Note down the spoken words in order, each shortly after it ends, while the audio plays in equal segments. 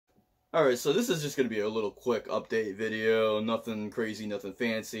Alright, so this is just going to be a little quick update video, nothing crazy, nothing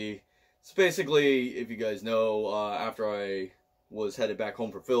fancy. So basically, if you guys know, after I was headed back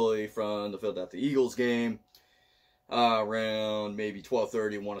home for Philly from the Philadelphia Eagles game, around maybe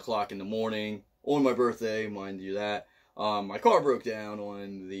 12:30, 1 o'clock in the morning, on my birthday, mind you that, my car broke down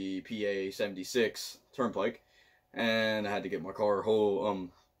on the PA 76 Turnpike, and I had to get my car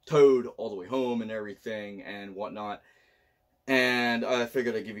towed all the way home and everything and whatnot. And I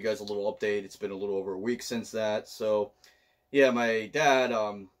figured I'd give you guys a little update. It's been a little over a week since that. So, yeah, my dad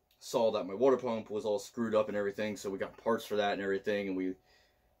saw that my water pump was all screwed up and everything. So we got parts for that and everything. And we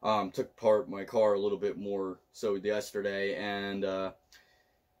took apart my car a little bit more so yesterday. And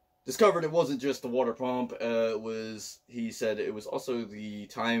discovered it wasn't just the water pump. He said it was also the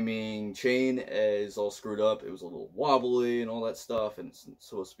timing chain is all screwed up. It was a little wobbly and all that stuff. And it's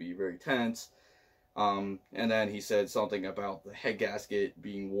supposed to be very tense. And then he said something about the head gasket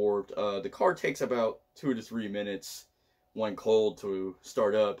being warped. The car takes about 2 to 3 minutes when cold to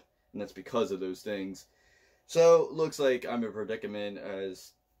start up, and that's because of those things. So, looks like I'm in a predicament,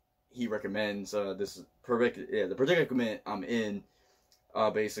 as he recommends. The predicament I'm in,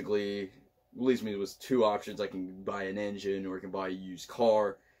 basically leaves me with 2 options. I can buy an engine, or I can buy a used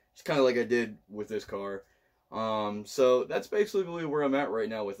car. It's kind of like I did with this car. So that's basically where I'm at right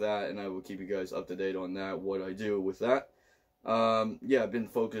now with that, and I will keep you guys up to date on that, what I do with that. Yeah, I've been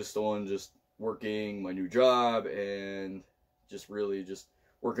focused on just working my new job and just really just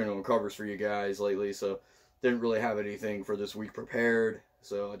working on covers for you guys lately, so didn't really have anything for this week prepared,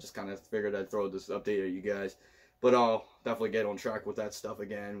 so I just kind of figured I'd throw this update at you guys. But I'll definitely get on track with that stuff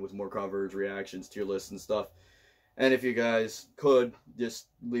again, with more covers, reactions, tier lists, and stuff. And if you guys could, just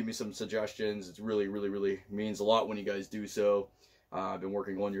leave me some suggestions. It really means a lot when you guys do so. I've been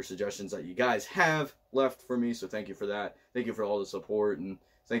working on your suggestions that you guys have left for me, so thank you for that. Thank you for all the support, and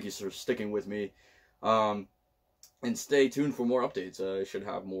thank you for sticking with me. And stay tuned for more updates. I should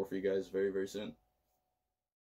have more for you guys very soon.